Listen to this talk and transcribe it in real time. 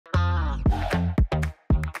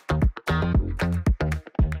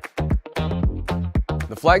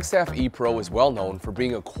Flagstaff E-Pro is well known for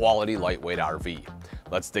being a quality lightweight RV.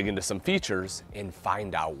 Let's dig into some features and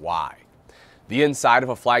find out why. The inside of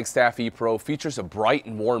a Flagstaff E-Pro features a bright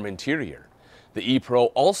and warm interior. The E-Pro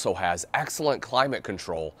also has excellent climate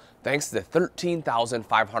control thanks to the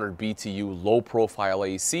 13,500 BTU low-profile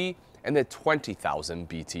AC and the 20,000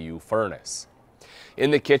 BTU furnace.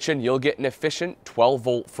 In the kitchen, you'll get an efficient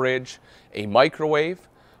 12-volt fridge, a microwave,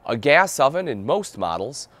 a gas oven in most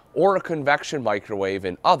models, or a convection microwave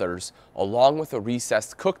in others, along with a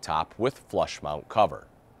recessed cooktop with flush mount cover.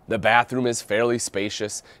 The bathroom is fairly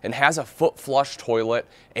spacious and has a foot flush toilet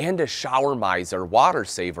and a shower miser water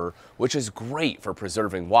saver, which is great for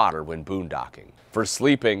preserving water when boondocking. For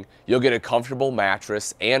sleeping, you'll get a comfortable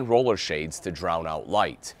mattress and roller shades to drown out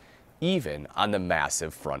light, even on the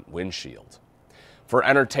massive front windshield. For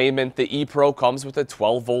entertainment, the E-Pro comes with a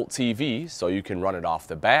 12-volt TV, so you can run it off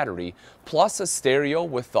the battery, plus a stereo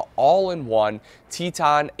with the all-in-one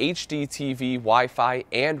Teton HD TV, Wi-Fi,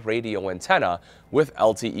 and radio antenna with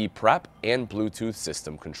LTE prep and Bluetooth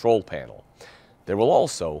system control panel. There will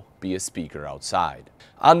also be a speaker outside.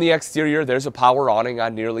 On the exterior, there's a power awning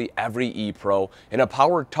on nearly every E-Pro and a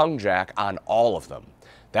power tongue jack on all of them.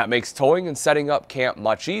 That makes towing and setting up camp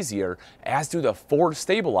much easier, as do the 4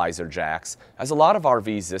 stabilizer jacks, as a lot of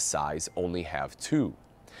RVs this size only have 2.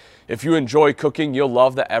 If you enjoy cooking, you'll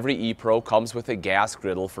love that every E-Pro comes with a gas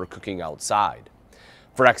griddle for cooking outside.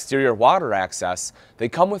 For exterior water access, they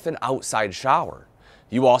come with an outside shower.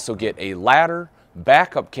 You also get a ladder,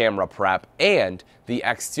 backup camera prep, and the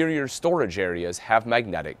exterior storage areas have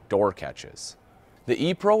magnetic door catches. The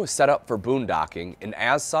E-Pro is set up for boondocking, and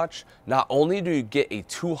as such, not only do you get a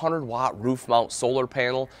 200-watt roof mount solar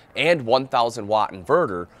panel and 1,000-watt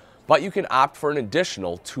inverter, but you can opt for an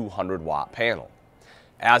additional 200-watt panel.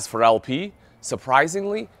 As for LP,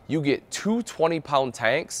 surprisingly, you get 2 20-pound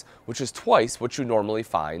tanks, which is twice what you normally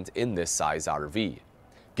find in this size RV.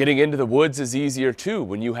 Getting into the woods is easier too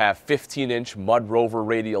when you have 15-inch Mud Rover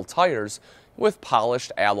radial tires with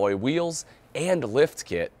polished alloy wheels and lift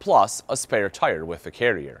kit, plus a spare tire with the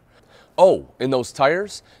carrier. Oh, in those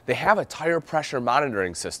tires, they have a tire pressure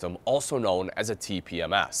monitoring system, also known as a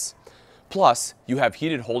TPMS. Plus, you have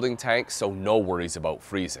heated holding tanks, so no worries about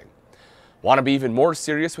freezing. Want to be even more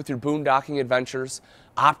serious with your boondocking adventures?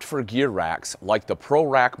 Opt for gear racks like the Pro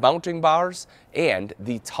Rack mounting bars and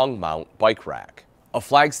the tongue mount bike rack. A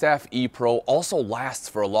Flagstaff E-Pro also lasts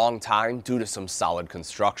for a long time due to some solid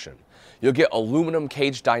construction. You'll get aluminum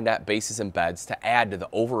cage dinette bases and beds to add to the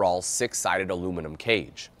overall 6-sided aluminum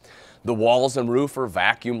cage. The walls and roof are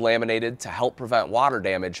vacuum laminated to help prevent water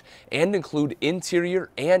damage and include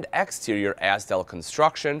interior and exterior Asdel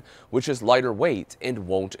construction, which is lighter weight and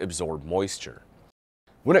won't absorb moisture.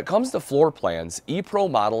 When it comes to floor plans, E-Pro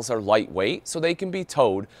models are lightweight, so they can be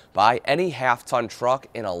towed by any half-ton truck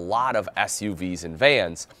and a lot of SUVs and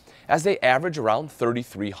vans, as they average around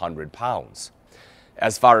 3,300 pounds.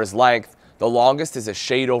 As far as length, the longest is a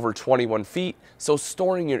shade over 21 feet, so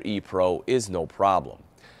storing your E-Pro is no problem.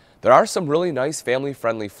 There are some really nice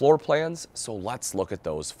family-friendly floor plans, so let's look at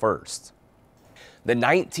those first. The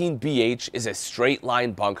 19BH is a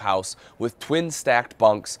straight-line bunkhouse with twin stacked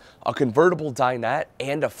bunks, a convertible dinette,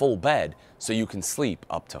 and a full bed, so you can sleep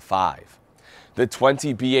up to 5. The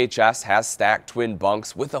 20BHS has stacked twin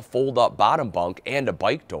bunks with a fold-up bottom bunk and a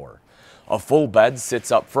bike door. A full bed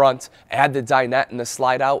sits up front, add the dinette and the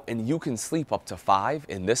slide out, and you can sleep up to 5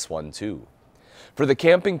 in this one too. For the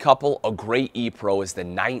camping couple, a great E-Pro is the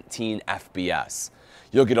 19FBS.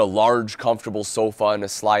 You'll get a large, comfortable sofa and a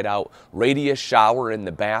slide out, radius shower in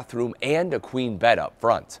the bathroom, and a queen bed up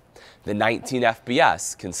front. The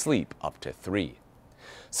 19FBS can sleep up to 3.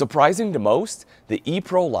 Surprising to most, the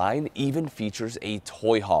E-Pro line even features a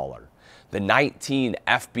toy hauler. The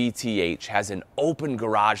 19FBTH has an open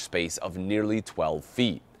garage space of nearly 12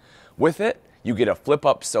 feet. With it, you get a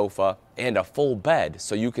flip-up sofa and a full bed,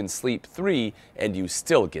 so you can sleep 3 and you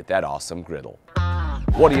still get that awesome griddle.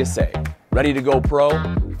 What do you say? Ready to go pro?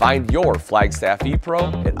 Find your Flagstaff E-Pro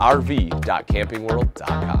at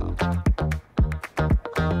rv.campingworld.com.